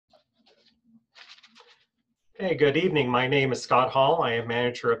Hey, good evening. My name is Scott Hall. I am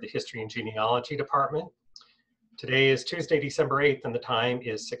manager of the History and Genealogy Department. Today is Tuesday, December 8th, and the time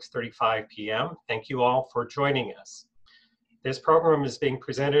is 6:35 p.m. Thank you all for joining us. This program is being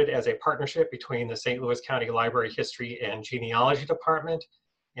presented as a partnership between the St. Louis County Library History and Genealogy Department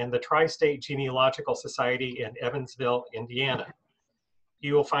and the Tri-State Genealogical Society in Evansville, Indiana.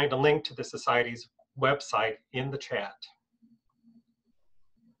 You will find a link to the Society's website in the chat.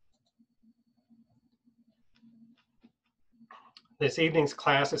 This evening's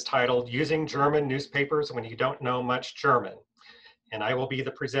class is titled Using German Newspapers When You Don't Know Much German, and I will be the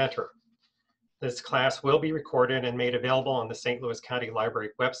presenter. This class will be recorded and made available on the St. Louis County Library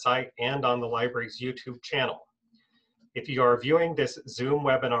website and on the library's YouTube channel. If you are viewing this Zoom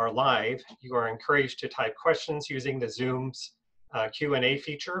webinar live, you are encouraged to type questions using the Zoom's Q&A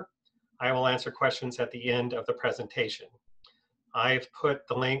feature. I will answer questions at the end of the presentation. I've put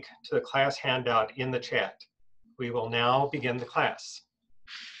the link to the class handout in the chat. We will now begin the class.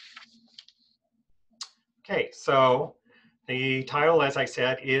 Okay, so the title, as I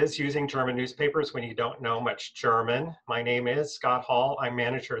said, is Using German Newspapers When You Don't Know Much German. My name is Scott Hall. I'm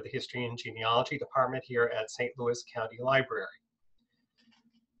manager of the History and Genealogy Department here at St. Louis County Library.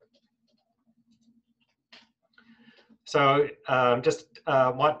 So just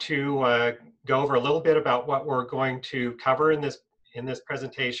want to go over a little bit about what we're going to cover in this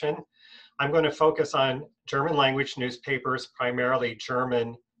presentation. I'm going to focus on German language newspapers, primarily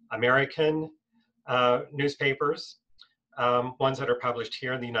German American newspapers, ones that are published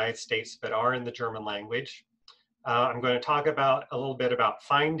here in the United States but are in the German language. I'm going to talk about a little bit about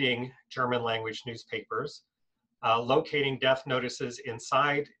finding German language newspapers, locating death notices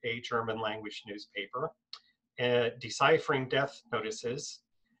inside a German language newspaper, deciphering death notices.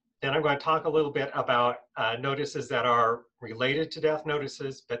 Then I'm going to talk a little bit about notices that are related to death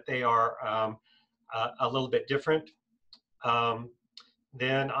notices, but they are a little bit different.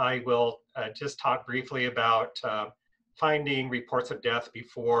 Then I will just talk briefly about finding reports of death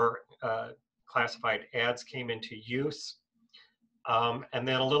before classified ads came into use. And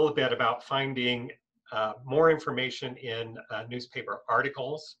then a little bit about finding more information in newspaper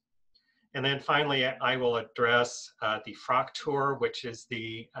articles. And then finally, I will address the Fraktur, which is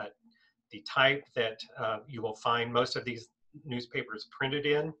the type that you will find most of these newspapers printed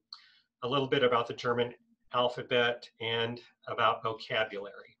in, a little bit about the German alphabet, and about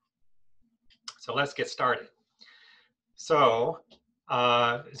vocabulary. So let's get started. So,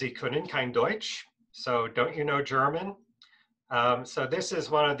 Sie können kein Deutsch? So don't you know German? So this is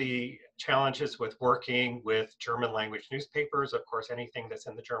one of the challenges with working with German language newspapers. Of course, anything that's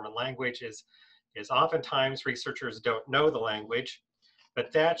in the German language is oftentimes researchers don't know the language,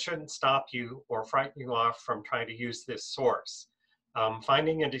 but that shouldn't stop you or frighten you off from trying to use this source.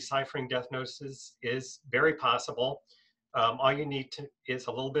 Finding and deciphering death notices is very possible. All you need is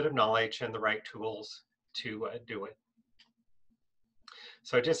a little bit of knowledge and the right tools to do it.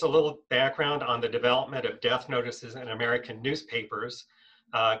 So just a little background on the development of death notices in American newspapers.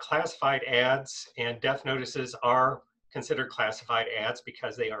 Classified ads and death notices are considered classified ads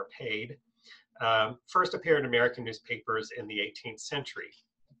because they are paid. First appeared in American newspapers in the 18th century.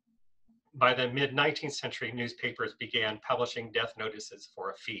 By the mid-19th century, newspapers began publishing death notices for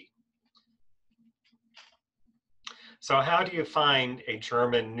a fee. So how do you find a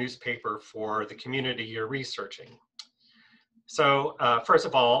German newspaper for the community you're researching? So first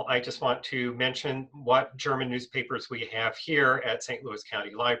of all, I just want to mention what German newspapers we have here at St. Louis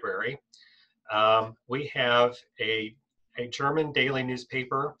County Library. We have a German daily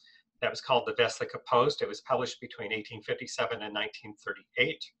newspaper that was called the Westliche Post. It was published between 1857 and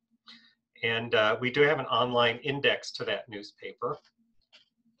 1938. And we do have an online index to that newspaper.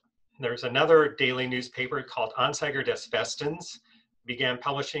 There's another daily newspaper called Anzeiger des Westens, began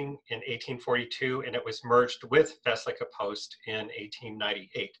publishing in 1842, and it was merged with Westliche Post in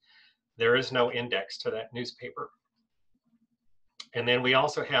 1898. There is no index to that newspaper. And then we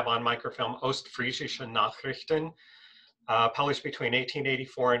also have on microfilm Ostfriesische Nachrichten, published between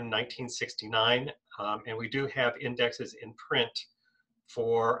 1884 and 1969, and we do have indexes in print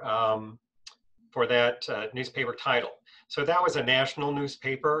for that newspaper title. So that was a national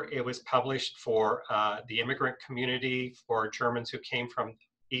newspaper. It was published for the immigrant community, for Germans who came from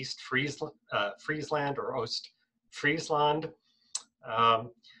East Friesland or Ostfriesland,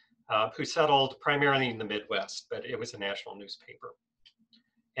 who settled primarily in the Midwest, but it was a national newspaper.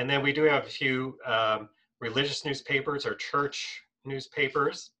 And then we do have a few religious newspapers or church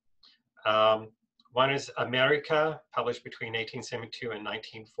newspapers. One is America, published between 1872 and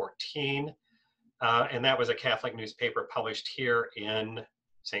 1914. And that was a Catholic newspaper published here in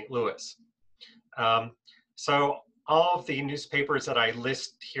St. Louis. So all of the newspapers that I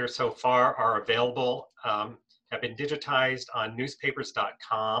list here so far are available, have been digitized on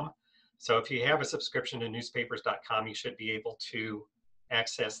newspapers.com. So if you have a subscription to newspapers.com, you should be able to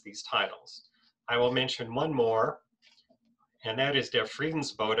access these titles. I will mention one more, and that is Der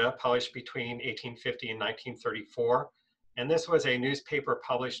Friedensbote, published between 1850 and 1934. And this was a newspaper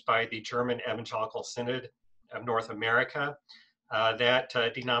published by the German Evangelical Synod of North America. That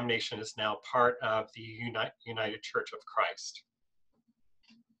denomination is now part of the United Church of Christ.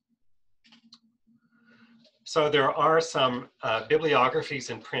 So there are some bibliographies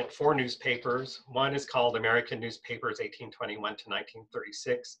in print for newspapers. One is called American Newspapers 1821 to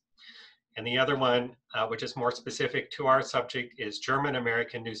 1936. And the other one, which is more specific to our subject, is German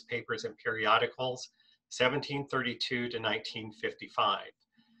American Newspapers and Periodicals 1732 to 1955.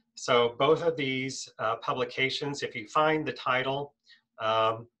 So both of these publications, if you find the title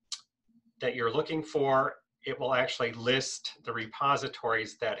that you're looking for, it will actually list the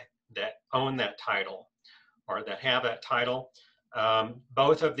repositories that own that title or that have that title.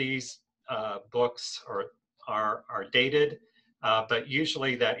 Both of these books are dated, but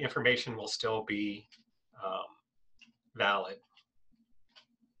usually that information will still be valid.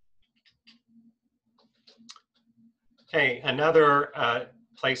 Okay, another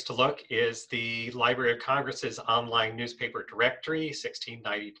place to look is the Library of Congress's online newspaper directory,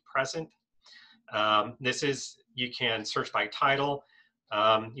 1690 to present. This is, you can search by title,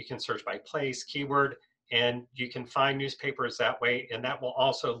 you can search by place, keyword, and you can find newspapers that way, and that will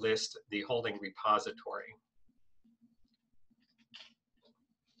also list the holding repository.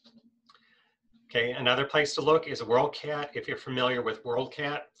 Okay, another place to look is WorldCat, if you're familiar with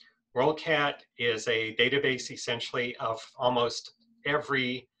WorldCat. WorldCat is a database essentially of almost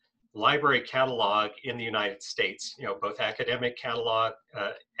every library catalog in the United States, you know, both academic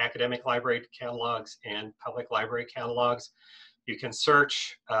library catalogs and public library catalogs. You can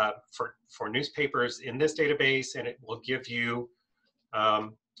search for newspapers in this database, and it will give you,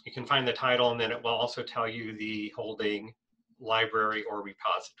 you can find the title, and then it will also tell you the holding library or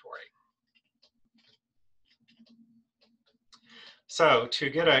repository. So to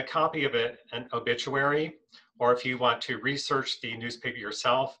get a copy of an obituary, or if you want to research the newspaper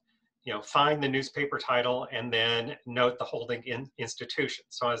yourself, you know, find the newspaper title and then note the holding institution.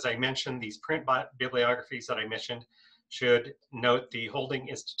 So as I mentioned, these print bibliographies that I mentioned should note the holding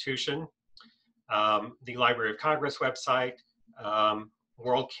institution. The Library of Congress website,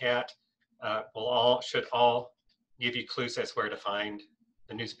 WorldCat should all give you clues as where to find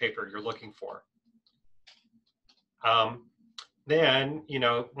the newspaper you're looking for. Then, you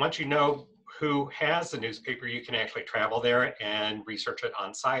know, once you know who has the newspaper, you can actually travel there and research it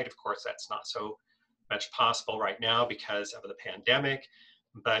on site. Of course, that's not so much possible right now because of the pandemic,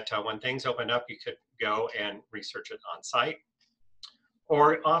 but when things open up, you could go and research it on site.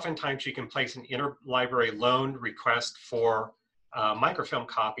 Or oftentimes you can place an interlibrary loan request for microfilm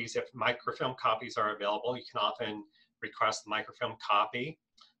copies. If microfilm copies are available, you can often request the microfilm copy.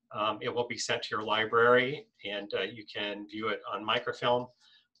 It will be sent to your library, and you can view it on microfilm.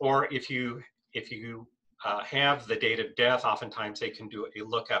 Or if you have the date of death, oftentimes they can do a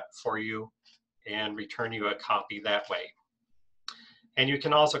lookup for you and return you a copy that way. And you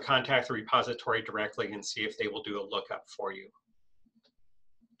can also contact the repository directly and see if they will do a lookup for you.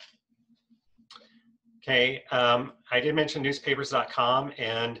 Okay, I did mention newspapers.com,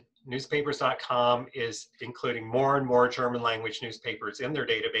 and newspapers.com is including more and more German language newspapers in their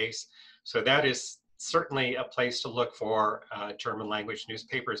database. So that is certainly a place to look for German language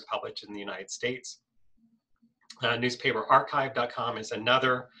newspapers published in the United States. Newspaperarchive.com is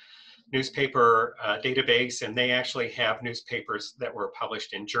another newspaper database, and they actually have newspapers that were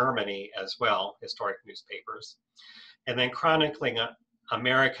published in Germany as well, historic newspapers. And then Chronicling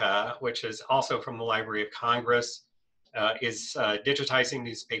America, which is also from the Library of Congress, is digitizing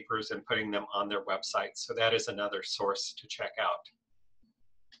newspapers and putting them on their website. So that is another source to check out.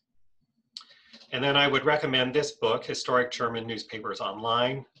 And then I would recommend this book, Historic German Newspapers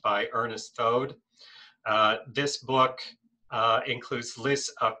Online by Ernest Thode. This book includes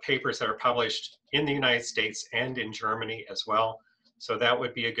lists of papers that are published in the United States and in Germany as well. So that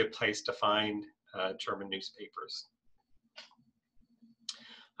would be a good place to find German newspapers.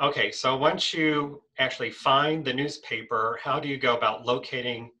 Okay, so once you actually find the newspaper, how do you go about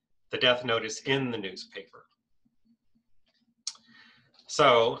locating the death notice in the newspaper?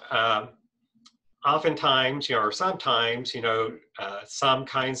 So oftentimes, you know, or sometimes, you know, some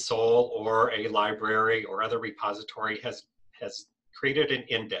kind soul or a library or other repository has created an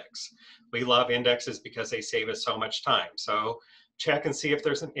index. We love indexes because they save us so much time. So check and see if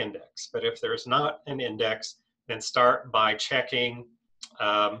there's an index. But if there's not an index, then start by checking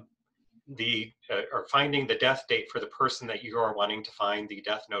or finding the death date for the person that you are wanting to find the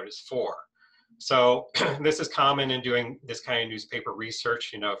death notice for. So this is common in doing this kind of newspaper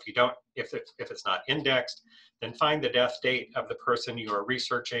research. You know, if it's not indexed, then find the death date of the person you are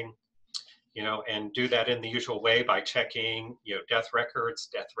researching, you know, and do that in the usual way by checking, you know, death records,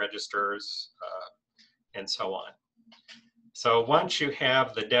 death registers, and so on. So once you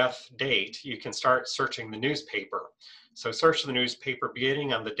have the death date, you can start searching the newspaper. So search the newspaper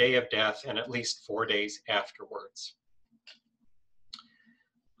beginning on the day of death and at least 4 days afterwards.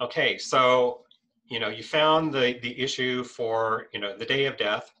 Okay, so, you know, you found the issue for, you know, the day of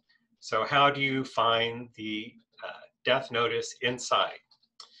death. So how do you find the death notice inside?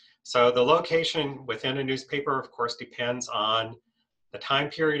 So the location within a newspaper, of course, depends on the time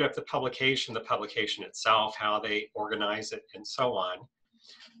period of the publication itself, how they organize it, and so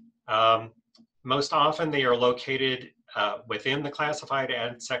on. Most often they are located within the classified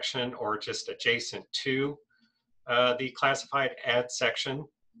ad section or just adjacent to the classified ad section.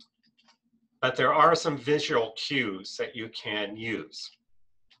 But there are some visual cues that you can use.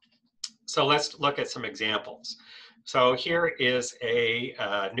 So let's look at some examples. So here is a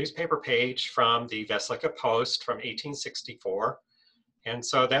newspaper page from the Evansville Post from 1864. And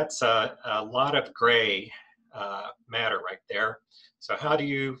so that's a lot of gray matter right there. So how do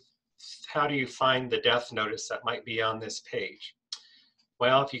you find the death notice that might be on this page?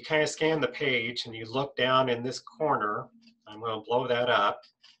 Well, if you kind of scan the page and you look down in this corner, I'm going to blow that up.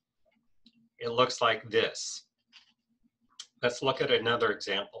 It looks like this. Let's look at another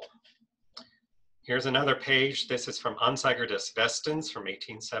example. Here's another page. This is from Anzeiger des Westens from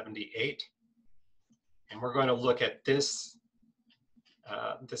 1878. And we're going to look at this,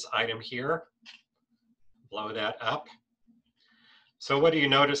 this item here. Blow that up. So what do you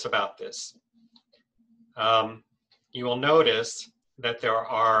notice about this? You will notice that there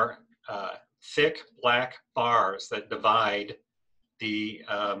are thick black bars that divide the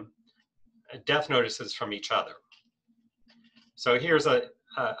death notices from each other. So here's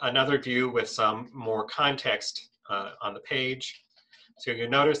another view with some more context on the page. So you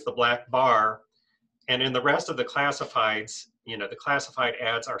notice the black bar, and in the rest of the classifieds, you know, the classified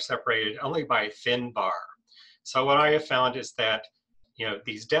ads are separated only by a thin bar. So what I have found is that, you know,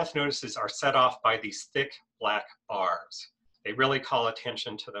 these death notices are set off by these thick black bars. They really call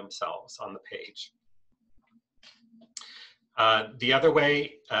attention to themselves on the page. The other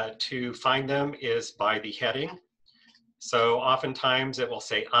way to find them is by the heading. So oftentimes it will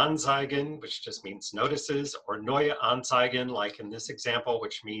say Anzeigen, which just means notices, or Neue Anzeigen, like in this example,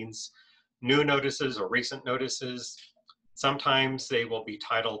 which means new notices or recent notices. Sometimes they will be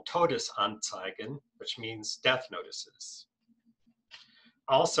titled Todesanzeigen, which means death notices.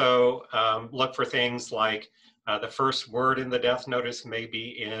 Also, look for things like the first word in the death notice may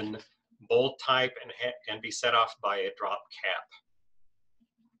be in bold type and be set off by a drop cap.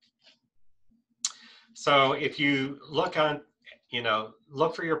 So if you look on, you know,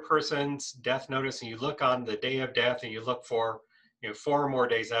 look for your person's death notice and you look on the day of death and you look for, you know, 4 or more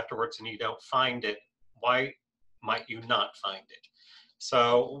days afterwards and you don't find it, why might you not find it?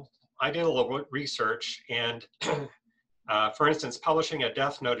 So I did a little research, and for instance, publishing a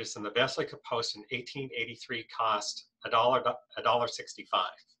death notice in the Evansville Post in 1883 cost $1.65.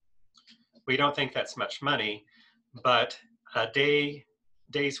 We don't think that's much money, but a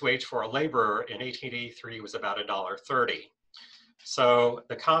day's wage for a laborer in 1883 was about $1.30. So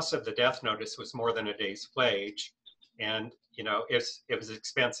the cost of the death notice was more than a day's wage, and you know, it was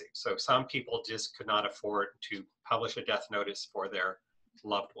expensive. So some people just could not afford to publish a death notice for their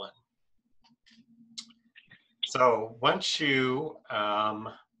loved one. So once you,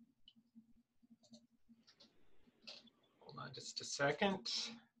 hold on just a second.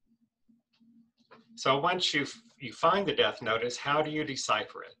 So once you find the death notice, how do you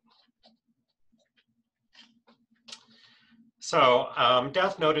decipher it? So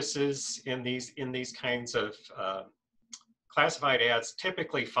death notices in these kinds of classified ads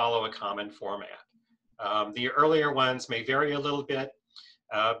typically follow a common format. The earlier ones may vary a little bit,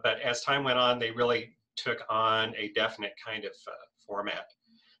 but as time went on, they really took on a definite kind of format.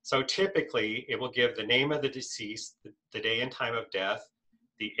 So typically, it will give the name of the deceased, the day and time of death,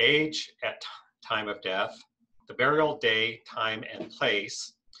 the age at time of death, the burial day, time, and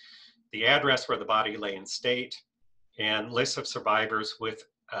place, the address where the body lay in state, and lists of survivors with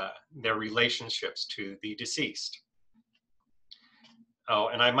their relationships to the deceased. Oh,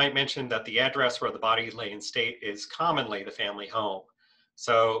 and I might mention that the address where the body lay in state is commonly the family home.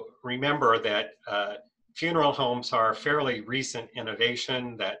 So remember that funeral homes are a fairly recent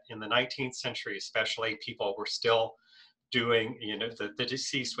innovation that in the 19th century especially, people were still doing, the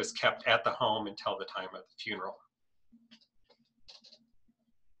deceased was kept at the home until the time of the funeral.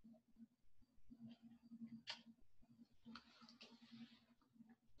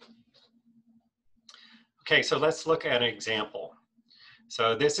 Okay, so let's look at an example.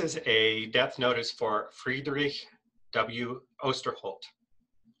 So this is a death notice for Friedrich W. Osterholt.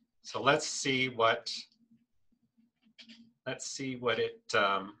 So let's see what it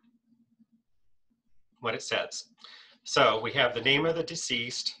says. So we have the name of the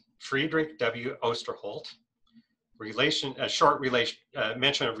deceased, Friedrich W. Osterholt, a short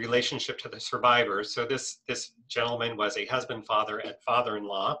mention of relationship to the survivors. So this gentleman was a husband, father, and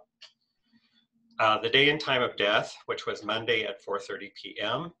father-in-law. The day and time of death, which was Monday at 4:30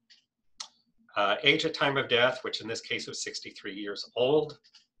 p.m. Age at time of death, which in this case was 63 years old.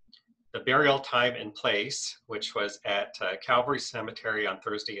 The burial time and place, which was at Calvary Cemetery on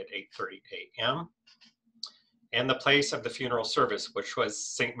Thursday at 8:30 a.m. And the place of the funeral service, which was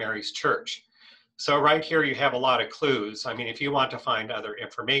St. Mary's Church. So right here you have a lot of clues. I mean, if you want to find other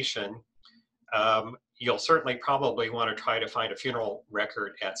information, you'll certainly probably want to try to find a funeral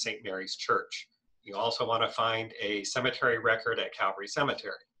record at St. Mary's Church. You also want to find a cemetery record at Calvary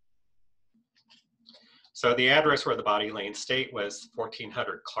Cemetery. So the address where the body lay in state was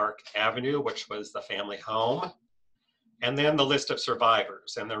 1400 Clark Avenue, which was the family home. And then the list of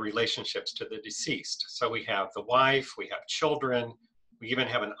survivors and their relationships to the deceased. So we have the wife, we have children, we even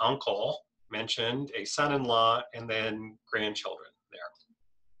have an uncle mentioned, a son-in-law, and then grandchildren there.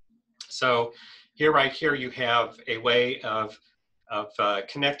 So right here, you have a way of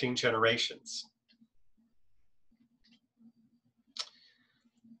connecting generations.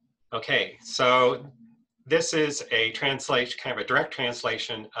 Okay, so this is a translation, kind of a direct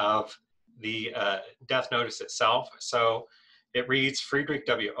translation of the death notice itself. So it reads, Friedrich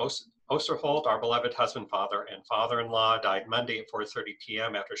W. Osterholt, our beloved husband, father, and father-in-law, died Monday at 4:30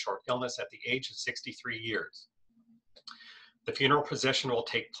 p.m. after short illness at the age of 63 years. The funeral procession will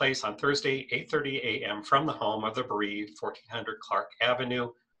take place on Thursday, 8:30 a.m. from the home of the bereaved, 1400 Clark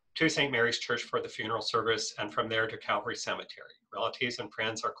Avenue, to St. Mary's Church for the funeral service, and from there to Calvary Cemetery. Relatives and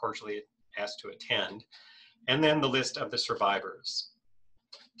friends are cordially asked to attend. And then the list of the survivors.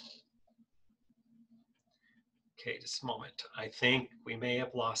 Okay, just a moment. I think we may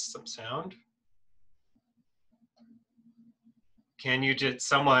have lost some sound. Can you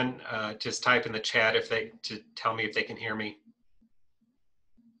someone just type in the chat to tell me if they can hear me?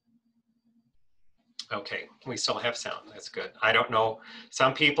 Okay, we still have sound. That's good. I don't know.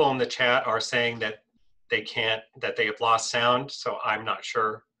 Some people in the chat are saying that they have lost sound, so I'm not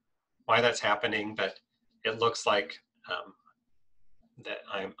sure why that's happening, but it looks like that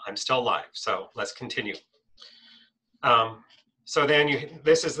I'm still live. So let's continue. So then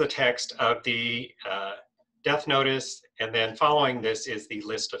this is the text of the death notice, and then following this is the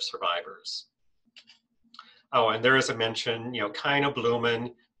list of survivors. Oh, and there is a mention, keine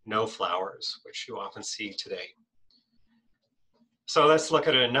Blumen, no flowers, which you often see today. So let's look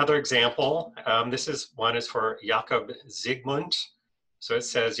at another example. This one is for Jakob Zygmunt. So it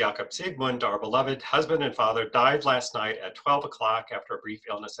says, Jakob Zygmunt, our beloved husband and father, died last night at 12 o'clock after a brief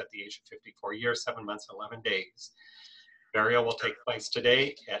illness at the age of 54 years, 7 months, and 11 days. Burial will take place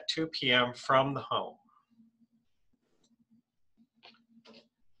today at 2 p.m. from the home.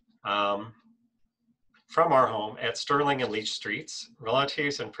 From our home at Sterling and Leach Streets,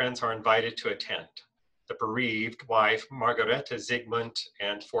 relatives and friends are invited to attend. The bereaved wife, Margareta Zygmunt,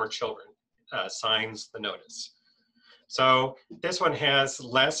 and 4 children signs the notice. So this one has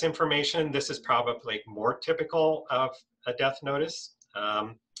less information. This is probably more typical of a death notice.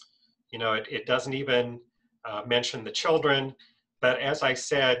 It doesn't even mention the children, but as I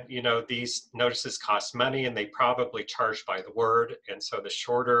said, these notices cost money and they probably charge by the word, and so the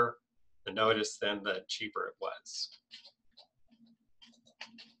shorter the notice, then the cheaper it was.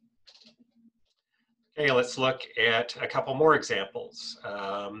 Okay, let's look at a couple more examples.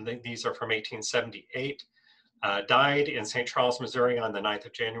 These are from 1878. Died in St. Charles, Missouri on the 9th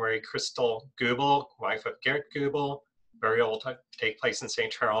of January, Crystal Goebel, wife of Gert Goebel. Burial will take place in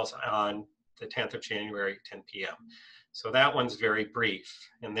St. Charles on the 10th of January, 10 p.m. So that one's very brief.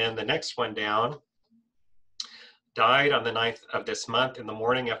 And then the next one down, died on the 9th of this month in the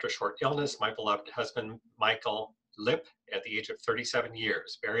morning after short illness, my beloved husband, Michael Lipp, at the age of 37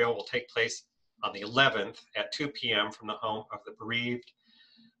 years. Burial will take place on the 11th at 2 p.m. from the home of the bereaved,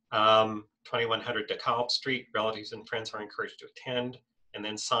 2100 DeKalb Street. Relatives and friends are encouraged to attend. And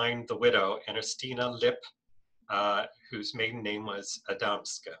then signed the widow, Ernestina Lipp, whose maiden name was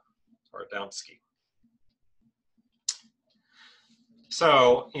Adamska, or Adamski.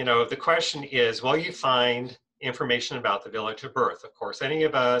 So, the question is, will you find information about the village of birth? Of course, any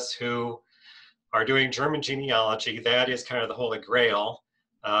of us who are doing German genealogy, that is kind of the holy grail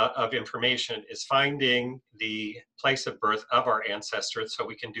of information, is finding the place of birth of our ancestors so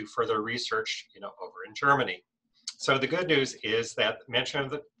we can do further research, over in Germany. So the good news is that mention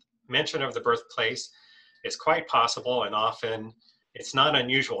of the birthplace is quite possible, and often it's not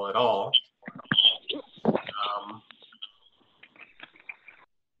unusual at all.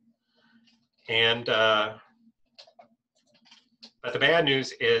 But the bad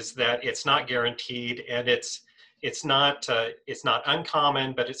news is that it's not guaranteed, and it's not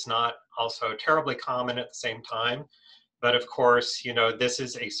uncommon, but it's not also terribly common at the same time. But of course, this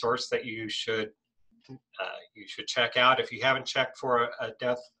is a source that you should check out. If you haven't checked for a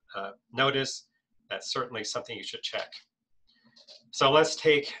death notice, that's certainly something you should check. So let's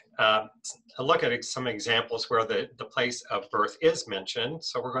take a look at some examples where the place of birth is mentioned.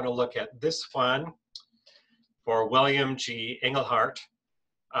 So we're going to look at this one for William G. Engelhardt.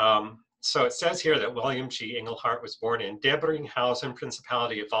 So it says here that William G. Engelhardt was born in Debringhausen,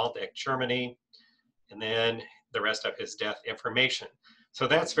 Principality of Waldeck, Germany, and then the rest of his death information. So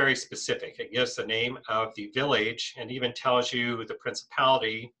that's very specific. It gives the name of the village and even tells you the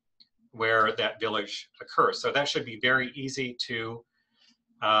principality where that village occurs. So that should be very easy to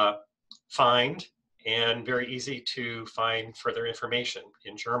find, and very easy to find further information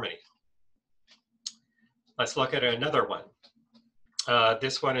in Germany. Let's look at another one.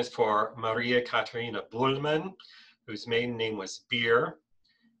 This one is for Maria Katharina Buhlmann, whose maiden name was Beer.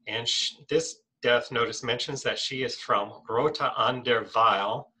 And this death notice mentions that she is from Rotha an der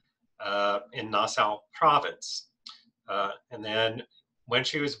Weil in Nassau province. And then when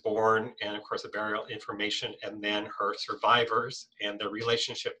she was born, and of course the burial information, and then her survivors and their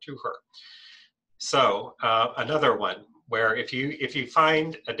relationship to her. So another one where if you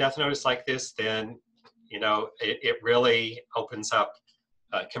find a death notice like this, then it really opens up,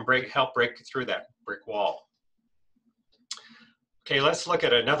 can help break through that brick wall. Okay, let's look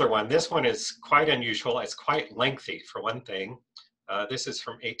at another one. This one is quite unusual. It's quite lengthy, for one thing. This is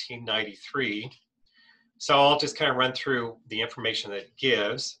from 1893. So I'll just kind of run through the information that it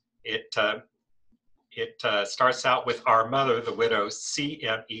gives. It starts out with our mother, the widow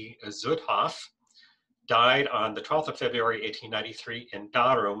C.M.E. Zudhoff, died on the 12th of February, 1893 in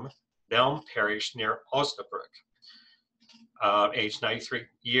Darum, Belm Parish near Osnabrück. Age 93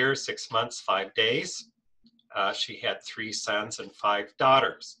 years, 6 months, 5 days. She had 3 sons and 5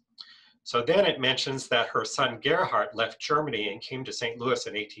 daughters. So then it mentions that her son Gerhard left Germany and came to St. Louis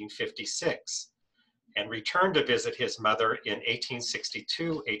in 1856 and returned to visit his mother in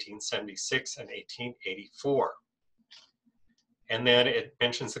 1862, 1876, and 1884. And then it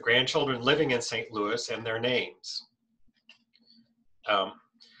mentions the grandchildren living in St. Louis and their names.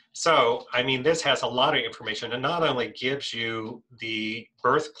 So, I mean, this has a lot of information, and not only gives you the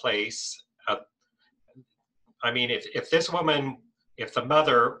birthplace. I mean, if this woman, if the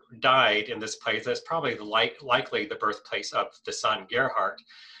mother died in this place, that's probably likely the birthplace of the son Gerhard.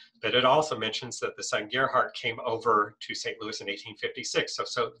 But it also mentions that the son Gerhard came over to St. Louis in 1856.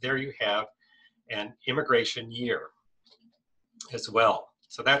 So there you have an immigration year as well.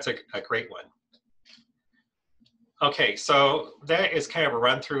 So that's a great one. Okay, so that is kind of a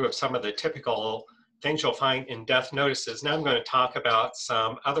run through of some of the typical things you'll find in death notices. Now I'm going to talk about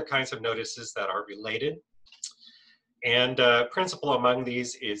some other kinds of notices that are related. And principal among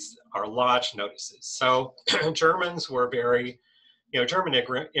these are lodge notices. So Germans were very, German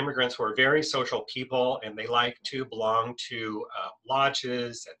immigrants were very social people, and they like to belong to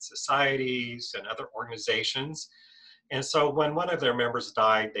lodges and societies and other organizations. And so when one of their members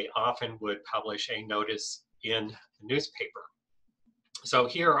died, they often would publish a notice in the newspaper. So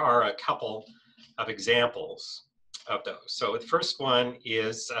here are a couple of examples of those. So the first one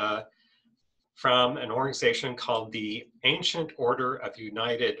is from an organization called the Ancient Order of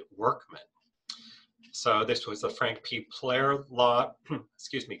United Workmen. So this was the Frank P. Blair Lodge,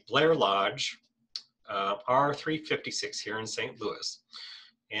 R356 here in St. Louis.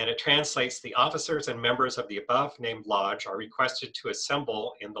 And it translates, the officers and members of the above named lodge are requested to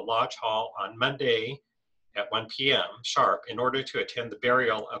assemble in the lodge hall on Monday at 1 p.m. sharp in order to attend the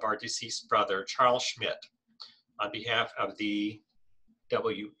burial of our deceased brother, Charles Schmidt, on behalf of the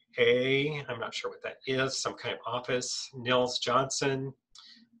WA, I'm not sure what that is, some kind of office, Nils Johnson,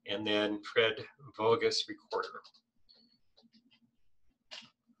 and then Fred Vogus, recorder.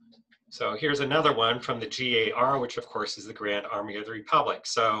 So here's another one from the GAR, which of course is the Grand Army of the Republic.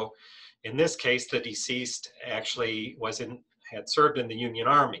 So in this case, the deceased actually had served in the Union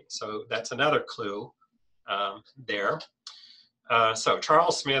Army. So that's another clue there. So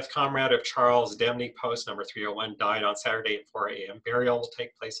Charles Smith, comrade of Charles Demney, post number 301, died on Saturday at 4 a.m. Burial will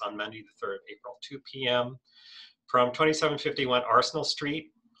take place on Monday, the 3rd of April, 2 p.m. from 2751 Arsenal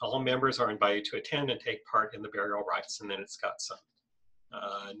Street. All members are invited to attend and take part in the burial rites. And then it's got some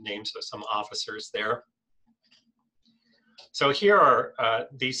names of some officers there. So here are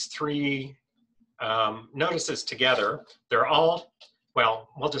these three notices together. They're all, well,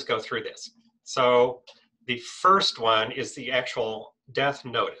 we'll just go through this. So the first one is the actual death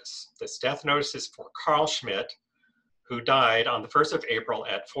notice. This death notice is for Carl Schmidt, who died on the 1st of April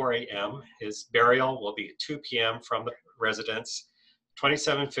at 4 a.m. His burial will be at 2 p.m. from the residence,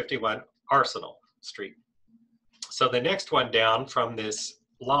 2751 Arsenal Street. So the next one down from this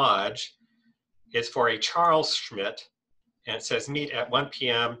lodge is for a Charles Schmidt, and it says meet at 1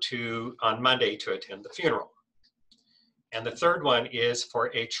 p.m. on Monday to attend the funeral. And the third one is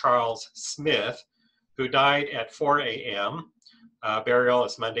for a Charles Smith, who died at 4 a.m. Burial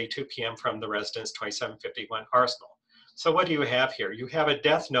is Monday, 2 p.m. from the residence, 2751 Arsenal. So what do you have here? You have a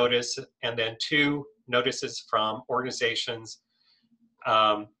death notice and then two notices from organizations,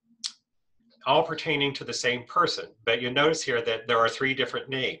 all pertaining to the same person. But you notice here that there are three different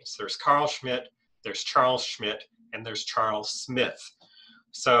names. There's Carl Schmidt, there's Charles Schmidt, and there's Charles Smith.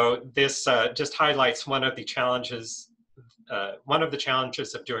 So this just highlights one of the challenges. One of the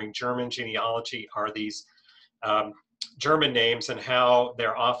challenges of doing German genealogy are these German names and how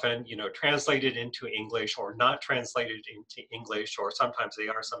they're often, translated into English or not translated into English, or sometimes they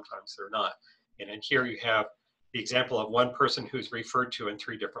are, sometimes they're not. And in here you have the example of one person who's referred to in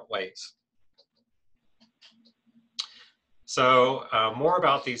three different ways. So more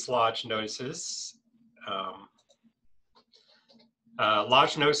about these lodge notices.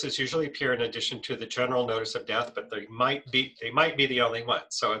 Lodge notices usually appear in addition to the general notice of death, but they might be the only one.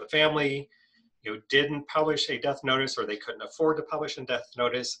 So if the family didn't publish a death notice, or they couldn't afford to publish a death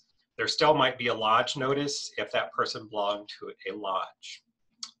notice, there still might be a lodge notice if that person belonged to a lodge.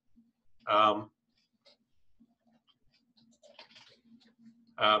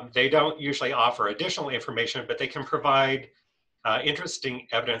 They don't usually offer additional information, but they can provide interesting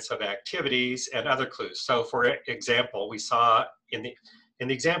evidence of activities and other clues. So for example, we saw in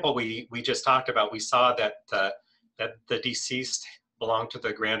the example we just talked about, we saw that that the deceased belonged to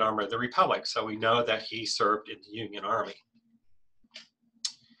the Grand Army of the Republic. So we know that he served in the Union Army.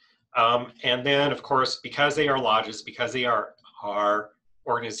 And then of course, because they are lodges, because they are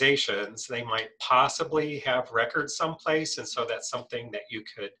organizations, they might possibly have records someplace. And so that's something that you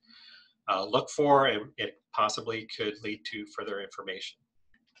could look for, and it possibly could lead to further information.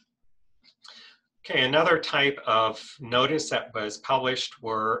 Okay, another type of notice that was published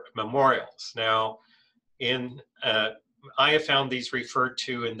were memorials. Now, I have found these referred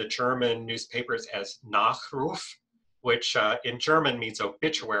to in the German newspapers as Nachruf, which in German means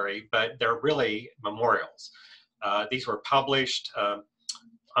obituary, but they're really memorials. These were published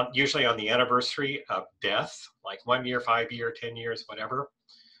usually on the anniversary of death, like 1 year, 5 year, 10 years, whatever.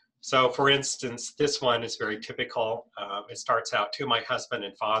 So for instance, this one is very typical. It starts out, to my husband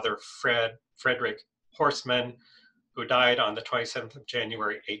and father, Frederick Horstman, who died on the 27th of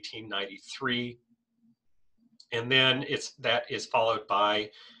January, 1893. And then that is followed by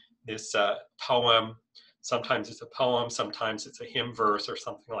this poem. Sometimes it's a poem, sometimes it's a hymn verse or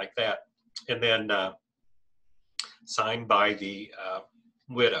something like that. And then signed by the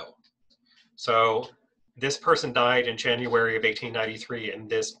widow. So this person died in January of 1893, and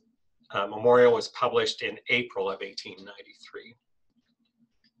this memorial was published in April of 1893.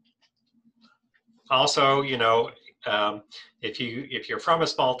 Also, if you're from a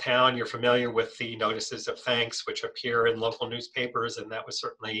small town, you're familiar with the notices of thanks, which appear in local newspapers, and that was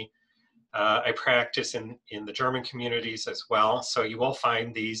certainly a practice in the German communities as well. So you will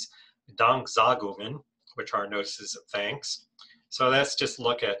find these Danksagungen, which are notices of thanks. So let's just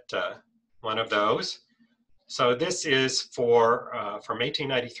look at one of those. So this is from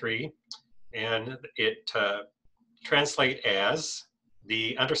 1893, and it translates as,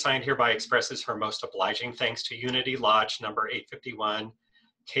 the undersigned hereby expresses her most obliging thanks to Unity Lodge number 851,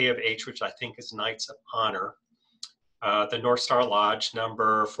 K of H, which I think is Knights of Honor, the North Star Lodge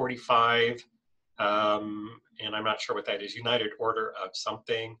number 45, and I'm not sure what that is, United Order of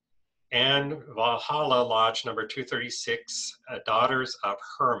something, and Valhalla Lodge number 236, Daughters of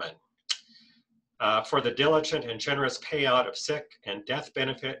Herman. For the diligent and generous payout of sick and death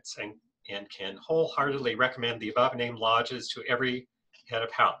benefits, and can wholeheartedly recommend the above named lodges to every head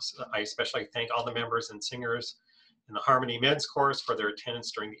of house. I especially thank all the members and singers in the Harmony Men's Chorus for their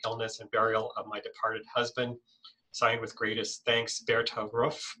attendance during the illness and burial of my departed husband. Signed with greatest thanks, Bertha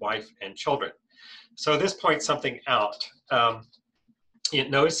Ruff, wife and children. So this points something out. It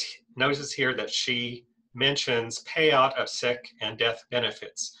notices here that she mentions payout of sick and death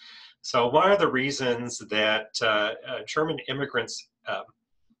benefits. So one of the reasons that German immigrants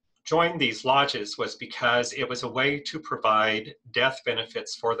joined these lodges was because it was a way to provide death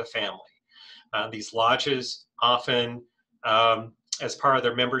benefits for the family. These lodges often, as part of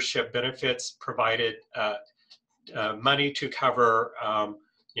their membership benefits, provided money to cover,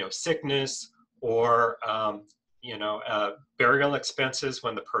 sickness or burial expenses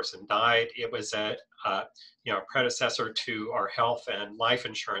when the person died. It was a predecessor to our health and life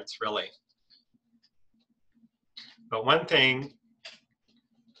insurance, really. But one thing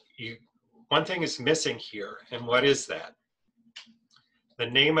is missing here, and what is that? The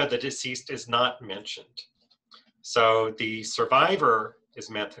name of the deceased is not mentioned. So the survivor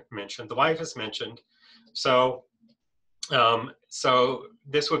is mentioned, the wife is mentioned. So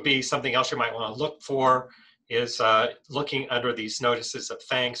this would be something else you might want to look for, is looking under these notices of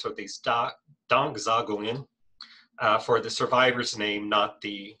thanks, or these Danksagungen, for the survivor's name, not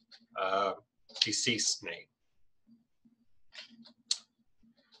the deceased name.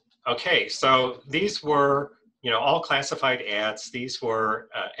 Okay, so these were, all classified ads. These were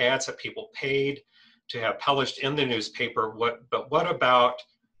ads that people paid to have published in the newspaper. But what about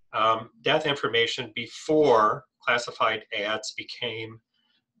death information before classified ads became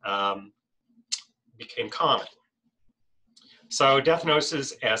common? So death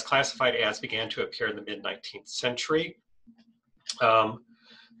notices as classified ads began to appear in the mid-19th century.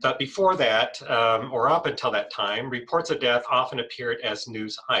 But before that, or up until that time, reports of death often appeared as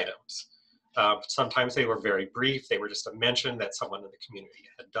news items. Sometimes they were very brief. They were just a mention that someone in the community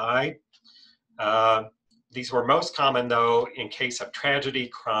had died. These were most common, though, in case of tragedy,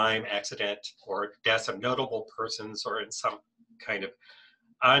 crime, accident, or deaths of notable persons, or in some kind of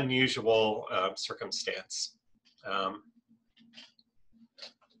unusual circumstance.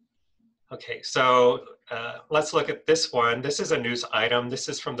 Okay, so let's look at this one. This is a news item. This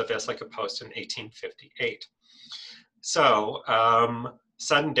is from the Veslica Post in 1858. So,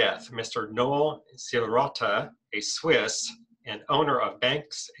 sudden death. Mr. Noel Silrota, a Swiss and owner of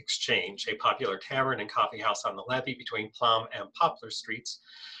Banks Exchange, a popular tavern and coffee house on the levee between Plum and Poplar Streets,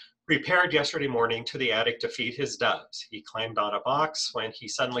 repaired yesterday morning to the attic to feed his doves. He climbed on a box when he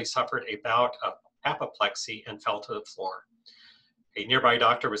suddenly suffered a bout of apoplexy and fell to the floor. A nearby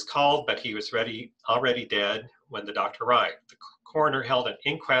doctor was called, but he was already dead when the doctor arrived. The coroner held an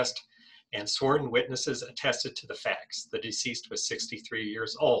inquest, and sworn witnesses attested to the facts. The deceased was 63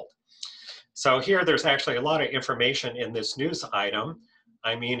 years old. So here there's actually a lot of information in this news item.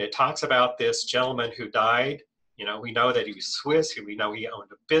 I mean, it talks about this gentleman who died. We know that he was Swiss. We know he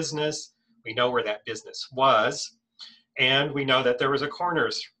owned a business. We know where that business was. And we know that there was a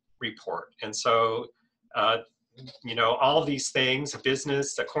coroner's report. And so, all of these things, a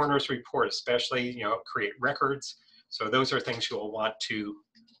business, the coroner's report especially, create records. So those are things you will want to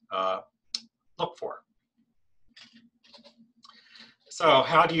look for. So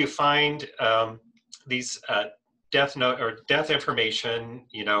how do you find these death information,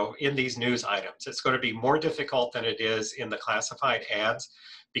 in these news items? It's going to be more difficult than it is in the classified ads,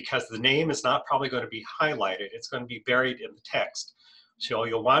 because the name is not probably going to be highlighted. It's going to be buried in the text. So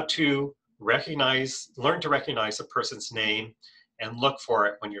you'll want to learn to recognize a person's name and look for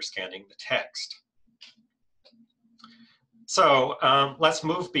it when you're scanning the text. So let's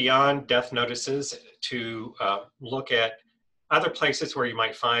move beyond death notices to look at other places where you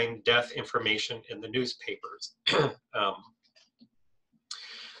might find death information in the newspapers.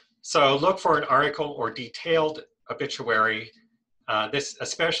 So look for an article or detailed obituary, this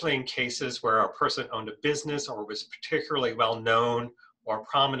especially in cases where a person owned a business or was particularly well known or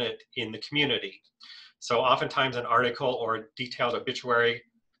prominent in the community. So oftentimes an article or detailed obituary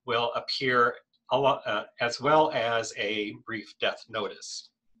will appear as well as a brief death notice.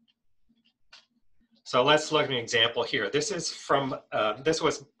 So let's look at an example here. This is from, this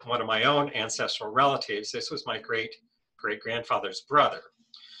was one of my own ancestral relatives. This was my great-grandfather's brother.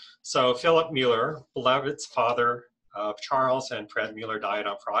 So Philip Mueller, beloved's father of Charles and Fred Mueller, died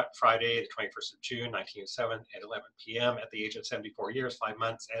on Friday, the 21st of June, 1907 at 11 p.m. at the age of 74 years, 5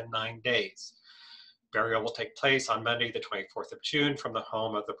 months, and 9 days. Burial will take place on Monday, the 24th of June, from the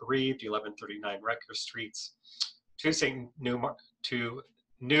home of the bereaved, 1139 Rutgers Streets, to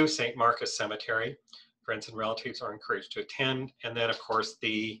New St. Marcus Cemetery. Friends and relatives are encouraged to attend. And then, of course,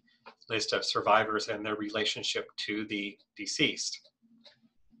 the list of survivors and their relationship to the deceased.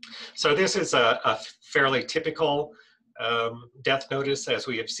 So this is a fairly typical death notice. As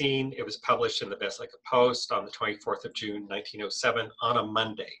we have seen, it was published in the Veslica Post on the 24th of June, 1907 on a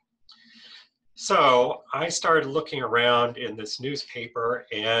Monday. So I started looking around in this newspaper,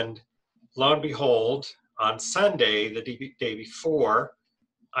 and lo and behold, on Sunday, the day before,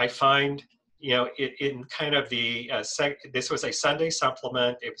 I find, it in kind of the, this was a Sunday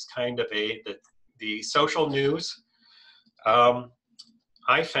supplement. It was kind of the social news. Um,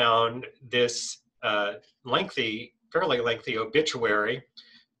 I found this fairly lengthy obituary,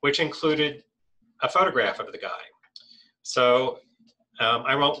 which included a photograph of the guy. So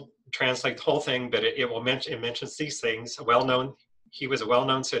I won't translate the whole thing, but it mentions these things. He was a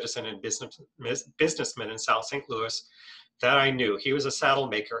well-known citizen and businessman in South St. Louis that I knew. He was a saddle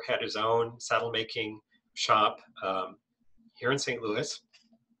maker, had his own saddle making shop here in St. Louis.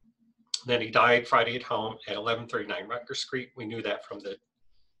 Then he died Friday at home at 1139 Rutgers Street. We knew that from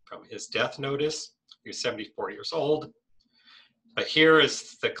his death notice. He was 74 years old. But here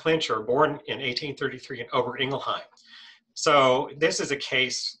is the clincher, born in 1833 in Ober-Ingelheim. So this is a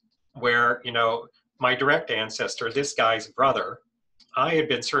case where, my direct ancestor, this guy's brother, I had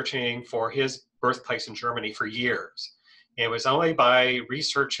been searching for his birthplace in Germany for years. And it was only by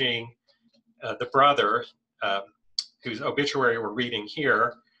researching the brother, whose obituary we're reading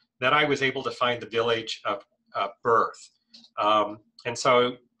here, that I was able to find the village of birth. And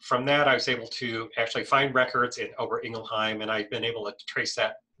so from that, I was able to actually find records in Ober-Ingelheim, and I've been able to trace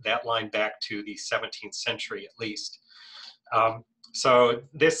that line back to the 17th century at least. So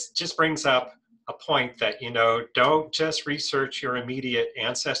this just brings up a point that, don't just research your immediate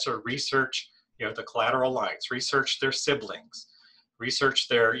ancestor, research, the collateral lines, research their siblings, research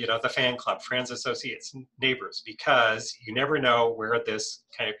their, the fan club, friends, associates, neighbors, because you never know where this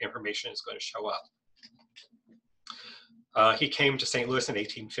kind of information is going to show up. He came to St. Louis in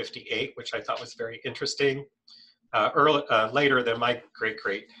 1858, which I thought was very interesting, later than my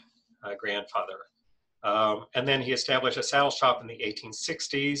great-great-grandfather. And then he established a saddle shop in the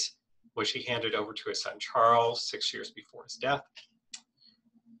 1860s, which he handed over to his son Charles 6 years before his death.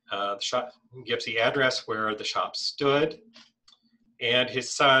 The shop gives the address where the shop stood, and his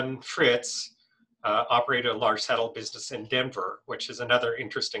son Fritz operated a large saddle business in Denver, which is another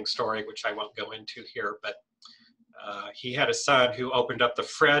interesting story, which I won't go into here, but he had a son who opened up the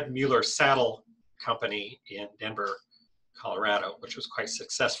Fred Mueller Saddle Company in Denver, Colorado, which was quite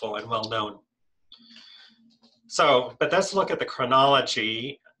successful and well known. So, but let's look at the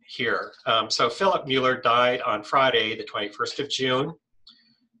chronology here. So Philip Mueller died on Friday, the 21st of June.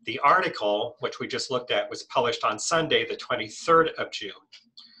 The article, which we just looked at, was published on Sunday, the 23rd of June.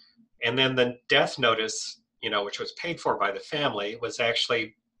 And then the death notice, which was paid for by the family, was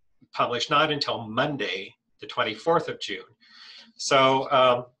actually published not until Monday, the 24th of June.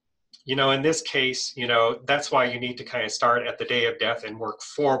 So, in this case, that's why you need to kind of start at the day of death and work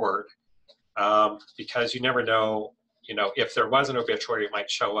forward, because you never know, if there was an obituary, it might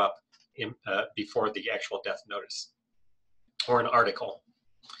show up before the actual death notice or an article.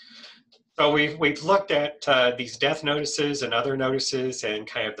 So we've looked at these death notices and other notices and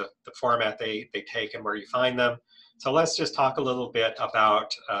kind of the format they take and where you find them. So let's just talk a little bit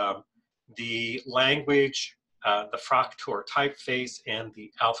about the language, the Fraktur typeface, and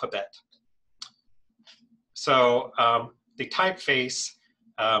the alphabet. So the typeface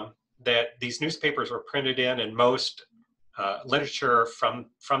that these newspapers were printed in, and most literature from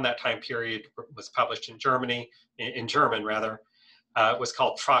that time period was published in Germany, in German rather, was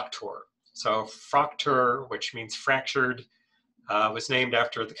called Fraktur. So Fraktur, which means fractured, was named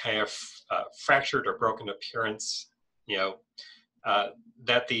after the kind of fractured or broken appearance,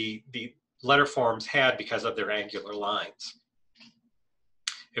 that the letter forms had because of their angular lines.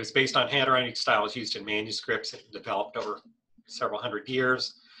 It was based on handwriting styles used in manuscripts and developed over several hundred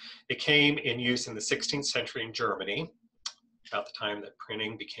years. It came in use in the 16th century in Germany, about the time that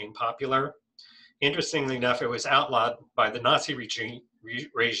printing became popular. Interestingly enough, it was outlawed by the Nazi regime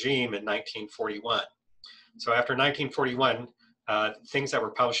in 1941. So after 1941, things that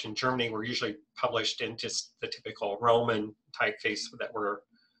were published in Germany were usually published in just the typical Roman typeface that we're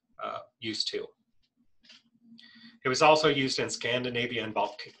used to. It was also used in Scandinavia and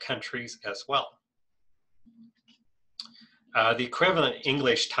Baltic countries as well. The equivalent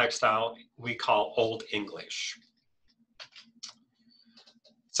English type style we call Old English.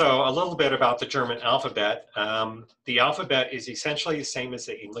 So a little bit about the German alphabet. The alphabet is essentially the same as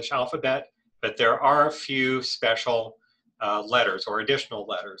the English alphabet, but there are a few special letters or additional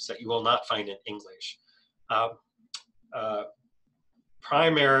letters that you will not find in English.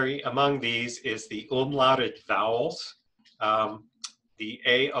 Primary among these is the umlauted vowels, the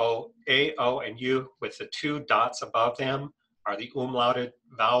A, O, and U with the two dots above them are the umlauted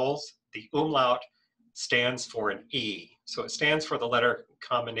vowels. The umlaut stands for an E. So it stands for the letter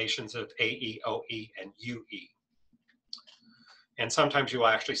combinations of A, E, O, E, and U, E. And sometimes you will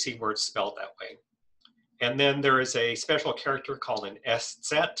actually see words spelled that way. And then there is a special character called an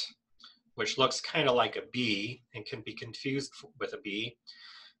SZ, which looks kind of like a B and can be confused with a B.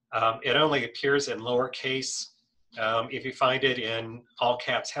 It only appears in lowercase. If you find it in all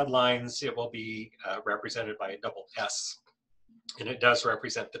caps headlines, it will be represented by a double S. And it does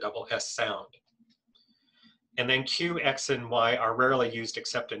represent the double S sound. And then Q, X, and Y are rarely used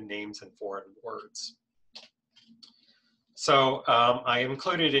except in names and foreign words. So I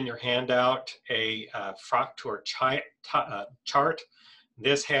included in your handout a Fraktur chart.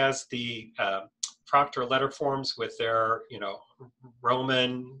 This has the Fraktur letter forms with their,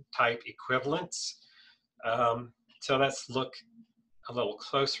 Roman type equivalents. So let's look a little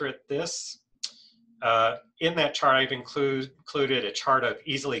closer at this. In that chart, I've included a chart of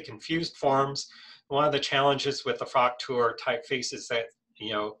easily confused forms. One of the challenges with the Fraktur typeface is that,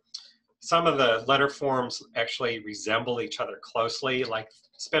 some of the letter forms actually resemble each other closely,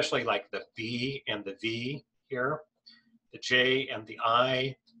 especially like the B and the V here, the J and the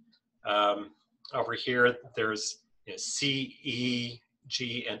I. Over here, there's C, E,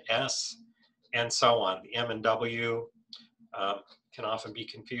 G, and S, and so on. The M and W can often be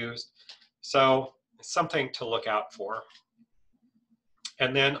confused. So it's something to look out for.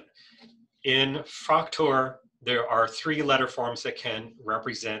 And then in Fraktur, there are 3 letter forms that can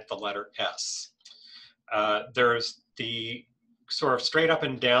represent the letter S. There's the sort of straight up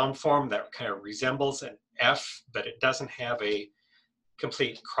and down form that kind of resembles an F, but it doesn't have a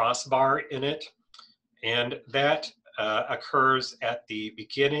complete crossbar in it. And that occurs at the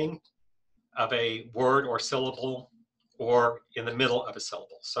beginning of a word or syllable or in the middle of a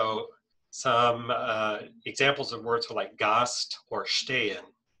syllable. So some examples of words are like Gast or stehen,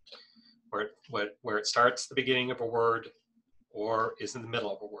 where it starts the beginning of a word or is in the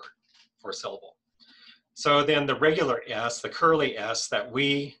middle of a word for a syllable. So then the regular S, the curly S that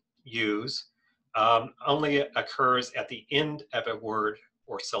we use, only occurs at the end of a word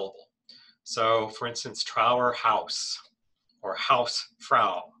or syllable. So for instance, Trauer Haus or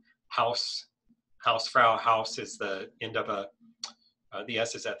Hausfrau. Hausfrau, house is the end of the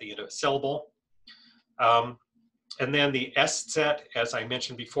S is at the end of a syllable. And then the SZ, as I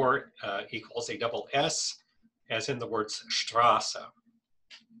mentioned before, equals a double S, as in the words Straße,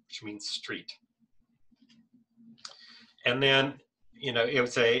 which means street. And then, it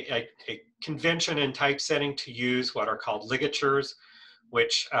was a convention in typesetting to use what are called ligatures,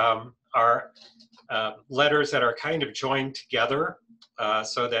 which are letters that are kind of joined together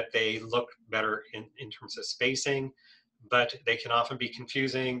so that they look better in terms of spacing, but they can often be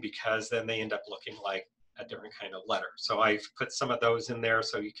confusing because then they end up looking like a different kind of letter. So I've put some of those in there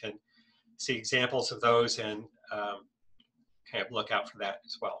so you can see examples of those and kind of look out for that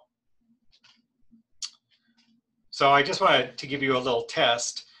as well. So I just wanted to give you a little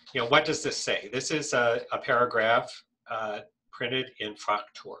test. What does this say? This is a paragraph printed in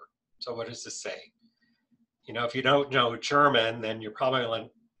Fraktur. So what does this say? If you don't know German, then you're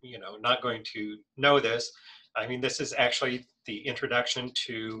probably not going to know this. I mean, this is actually the introduction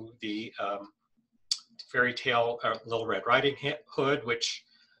to the fairy tale Little Red Riding Hood, which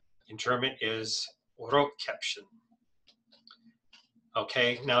in German is Rotkäppchen.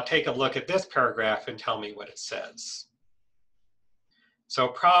 Okay, now take a look at this paragraph and tell me what it says. So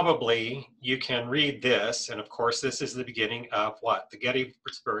probably you can read this, and of course this is the beginning of what? The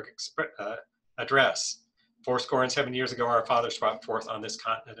Gettysburg Address. 77 years ago, our fathers brought forth on this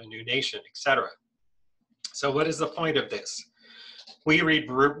continent a new nation, etc. So what is the point of this? We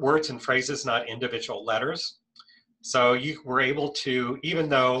read words and phrases, not individual letters. So you were able to, even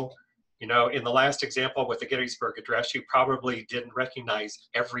though, in the last example with the Gettysburg Address, you probably didn't recognize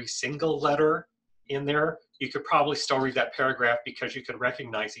every single letter in there, you could probably still read that paragraph because you could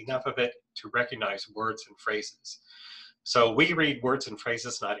recognize enough of it to recognize words and phrases. So we read words and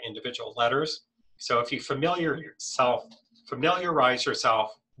phrases, not individual letters. So if you familiarize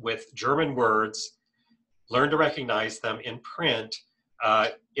yourself with German words, learn to recognize them in print,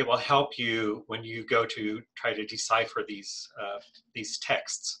 it will help you when you go to try to decipher these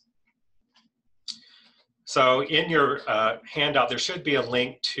texts. So in your handout, there should be a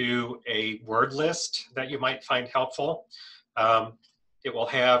link to a word list that you might find helpful. It will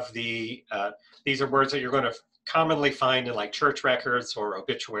have these are words that you're going to commonly find in like church records or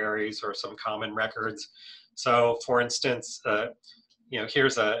obituaries or some common records. So for instance,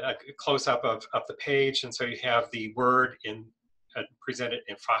 here's a close-up of the page, and so you have the word presented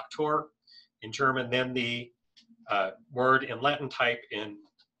in Fraktur in German, then the word in Latin type in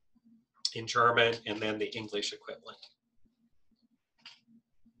in German, and then the English equivalent.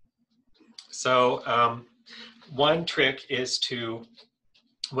 So one trick is to,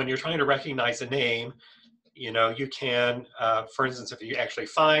 when you're trying to recognize a name, you can, for instance, if you actually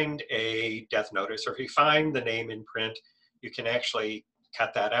find a death notice, or if you find the name in print, you can actually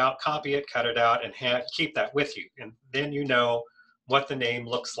cut that out, copy it, cut it out, and keep that with you. And then you know what the name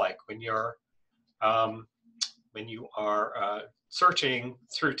looks like when you are searching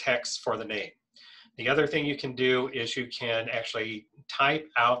through text for the name. The other thing you can do is you can actually type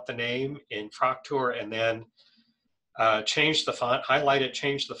out the name in Fraktur and then change the font, highlight it,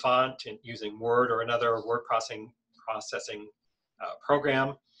 change the font using Word or another word processing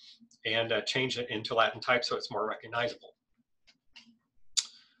program, and change it into Latin type so it's more recognizable.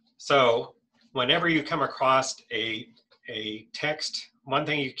 So whenever you come across a text, one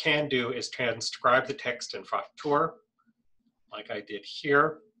thing you can do is transcribe the text in Fraktur, like I did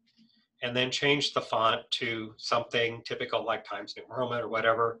here, and then change the font to something typical like Times New Roman or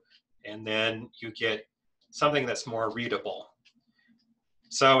whatever, and then you get something that's more readable.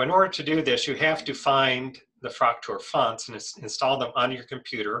 So in order to do this, you have to find the Fraktur fonts and install them on your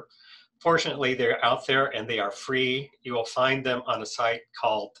computer. Fortunately, they're out there and they are free. You will find them on a site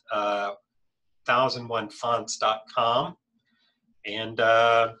called 1001fonts.com. And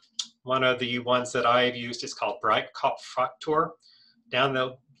one of the ones that I've used is called Breitkopf Fraktur.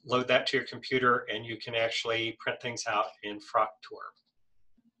 Download that to your computer and you can actually print things out in Fraktur.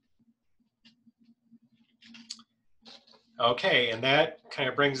 Okay, and that kind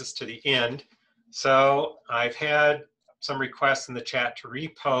of brings us to the end. So I've had some requests in the chat to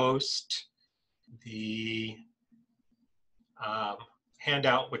repost the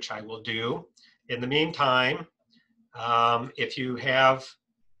handout, which I will do. In the meantime, if you have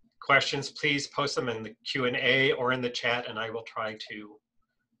questions, please post them in the Q&A or in the chat, and I will try to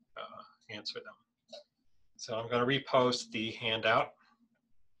answer them. So I'm going to repost the handout.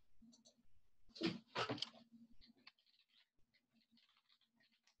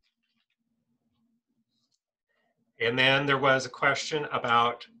 And then there was a question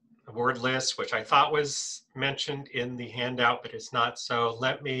about a word list, which I thought was mentioned in the handout, but it's not. So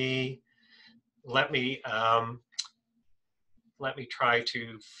let me try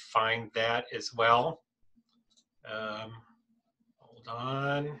to find that as well. Hold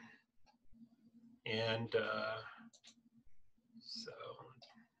on. And so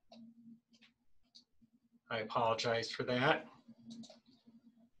I apologize for that.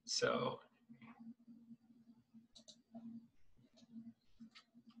 So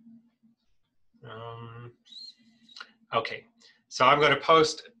okay, so I'm going to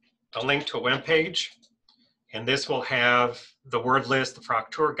post a link to a web page, and this will have the word list, the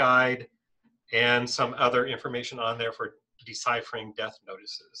Fraktur guide, and some other information on there for deciphering death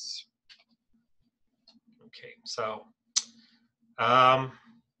notices. Okay, so I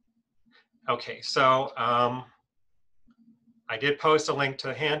did post a link to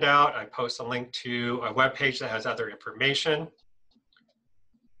the handout. I post a link to a web page that has other information.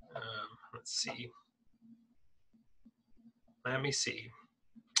 Let's see. Let me see.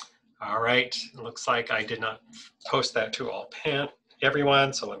 All right, it looks like I did not post that to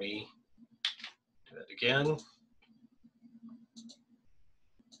everyone, so let me do that again.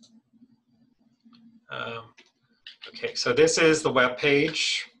 Okay, so this is the web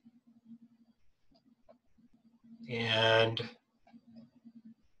page, and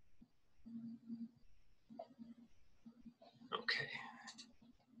okay,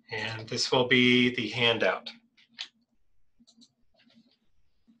 and this will be the handout.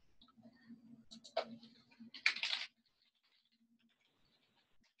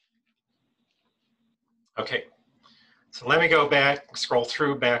 Okay, so let me go back, scroll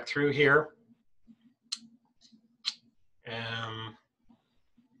back through here.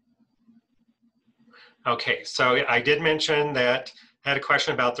 Okay, so I did mention that I had a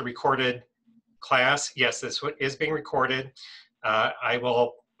question about the recorded class. Yes, this is being recorded.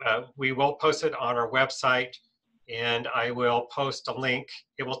 We will post it on our website, and I will post a link.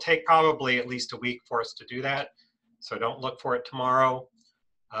 It will take probably at least a week for us to do that, so don't look for it tomorrow.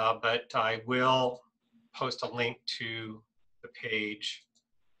 But I will post a link to the page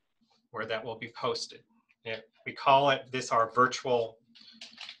where that will be posted. We call it our virtual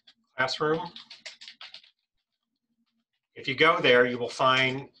classroom. If you go there, you will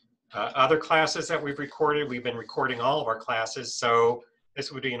find other classes that we've recorded. We've been recording all of our classes, so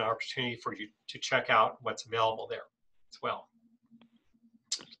this would be an opportunity for you to check out what's available there as well.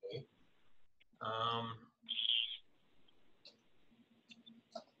 Okay.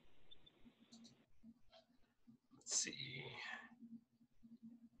 Let's see.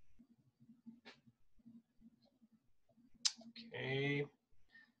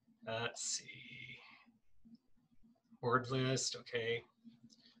 word list. Okay.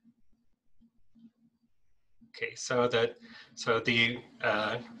 Okay, so the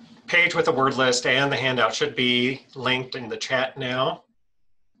page with the word list and the handout should be linked in the chat now.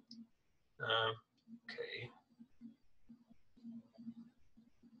 Okay.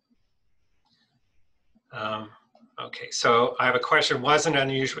 Okay, so I have a question. Wasn't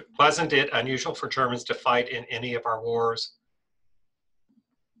it unusual for Germans to fight in any of our wars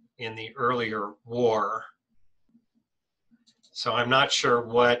in the earlier war? So I'm not sure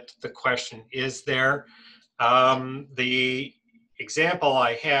what the question is there. The example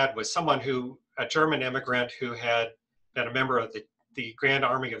I had was a German immigrant who had been a member of the Grand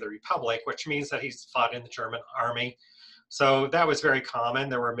Army of the Republic, which means that he's fought in the German army. So that was very common.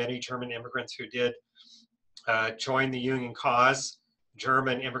 There were many German immigrants who did join the Union cause.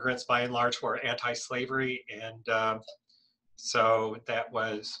 German immigrants, by and large, were anti-slavery, and so that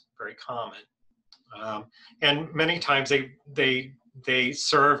was very common. And many times they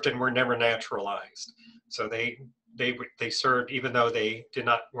served and were never naturalized. So they served even though they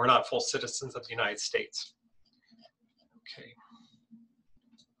were not full citizens of the United States. Okay.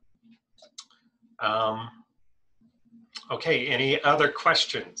 Okay, any other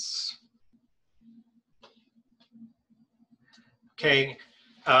questions? Okay,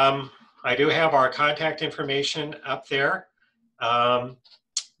 I do have our contact information up there.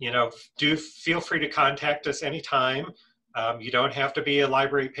 You know, do feel free to contact us anytime. You don't have to be a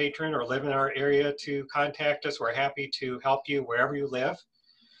library patron or live in our area to contact us. We're happy to help you wherever you live.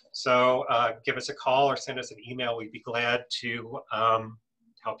 So give us a call or send us an email. We'd be glad to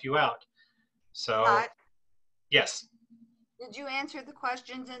help you out. So, Scott, yes. did you answer the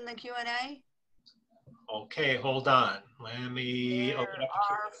questions in the Q&A? Okay, hold on. Let me open up the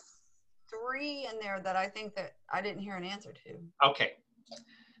There are 3 in there that I think that I didn't hear an answer to. Okay,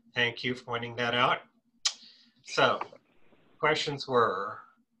 thank you for pointing that out. So, questions were,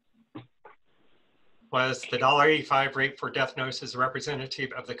 was the $1.85 rate for death notices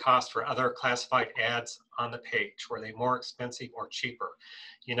representative of the cost for other classified ads on the page? Were they more expensive or cheaper?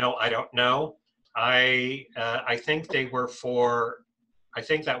 You know, I don't know. I think they were I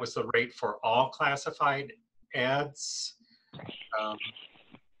think that was the rate for all classified ads.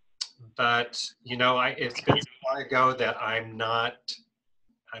 But you know, it's been so long ago that I'm not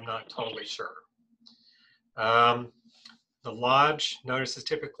totally sure. The lodge notices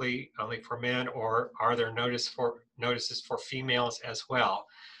typically only for men, or are there notices for females as well?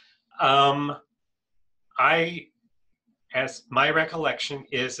 As my recollection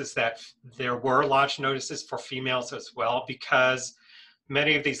is that there were lodge notices for females as well, because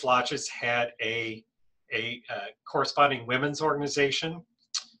many of these lodges had a corresponding women's organization,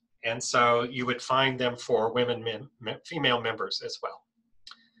 and so you would find them for female members as well.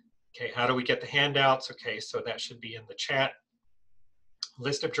 Okay, how do we get the handouts? Okay, so that should be in the chat.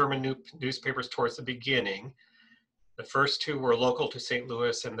 List of German newspapers towards the beginning. The first 2 were local to St.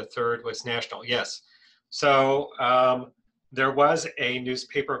 Louis, and the third was national. Yes. So there was a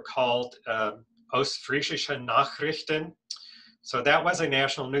newspaper called Ostfriesische Nachrichten. So that was a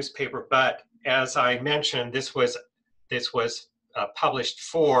national newspaper, but as I mentioned, this was published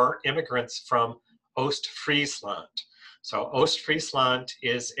for immigrants from Ostfriesland. So Ostfriesland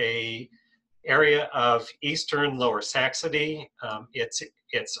is a area of eastern Lower Saxony.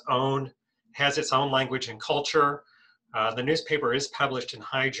 Has its own language and culture. The newspaper is published in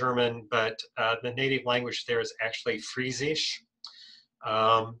High German, but the native language there is actually Friesisch.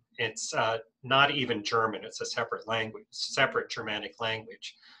 It's not even German, it's a separate language, separate Germanic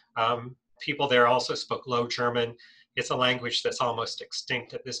language. People there also spoke Low German. It's a language that's almost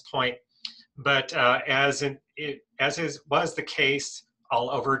extinct at this point. But as was the case all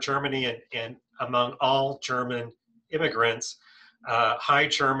over Germany and among all German immigrants, High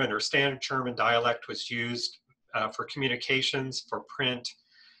German or Standard German dialect was used for communications, for print,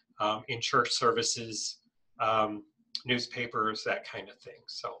 in church services, newspapers, that kind of thing.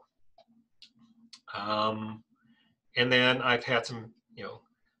 So, and then I've had some,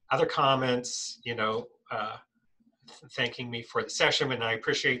 other comments, thanking me for the session, and I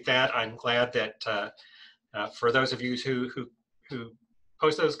appreciate that. I'm glad that for those of you who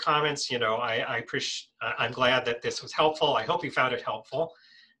post those comments, I'm glad that this was helpful. I hope you found it helpful,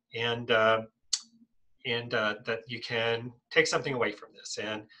 and that you can take something away from this,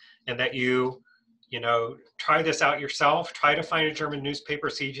 and that you try this out yourself. Try to find a German newspaper,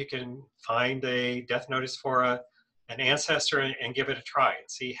 see if you can find a death notice for an ancestor, and give it a try and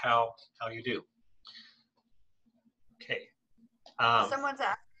see how you do. Okay. Someone's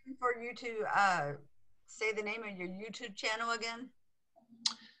asking for you to say the name of your YouTube channel again.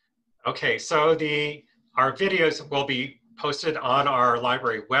 Okay, so the our videos will be posted on our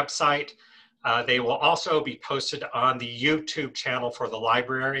library website. They will also be posted on the YouTube channel for the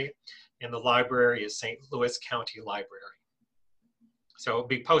library, and the library is St. Louis County Library. So it'll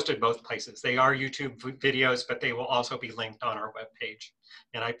be posted both places. They are YouTube videos, but they will also be linked on our webpage.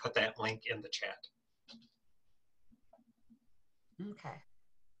 And I put that link in the chat. Okay.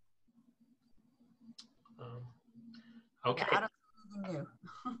 Okay. Yeah, I don't see anything new.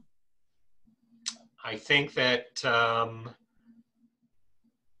 I think that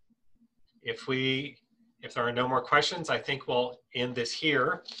if there are no more questions, I think we'll end this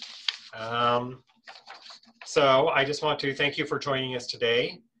here. So I just want to thank you for joining us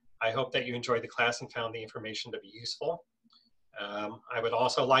today. I hope that you enjoyed the class and found the information to be useful. I would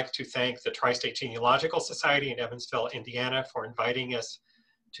also like to thank the Tri-State Genealogical Society in Evansville, Indiana, for inviting us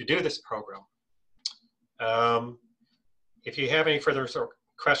to do this program. If you have any further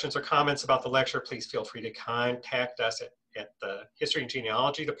questions or comments about the lecture, please feel free to contact us at the History and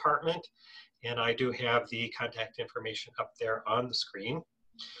Genealogy Department. And I do have the contact information up there on the screen.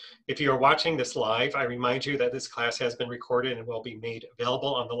 If you are watching this live, I remind you that this class has been recorded and will be made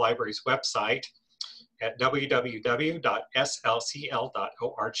available on the library's website at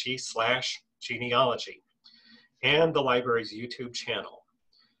www.slcl.org/genealogy and the library's YouTube channel.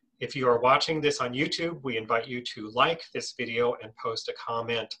 If you are watching this on YouTube, we invite you to like this video and post a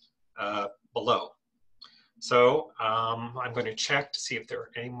comment below. So I'm going to check to see if there are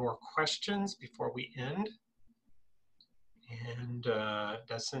any more questions before we end. And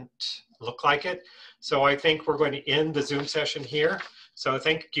doesn't look like it. So I think we're going to end the Zoom session here. So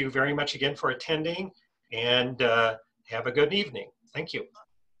thank you very much again for attending, and have a good evening. Thank you.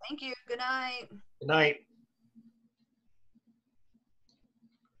 Thank you. Good night. Good night.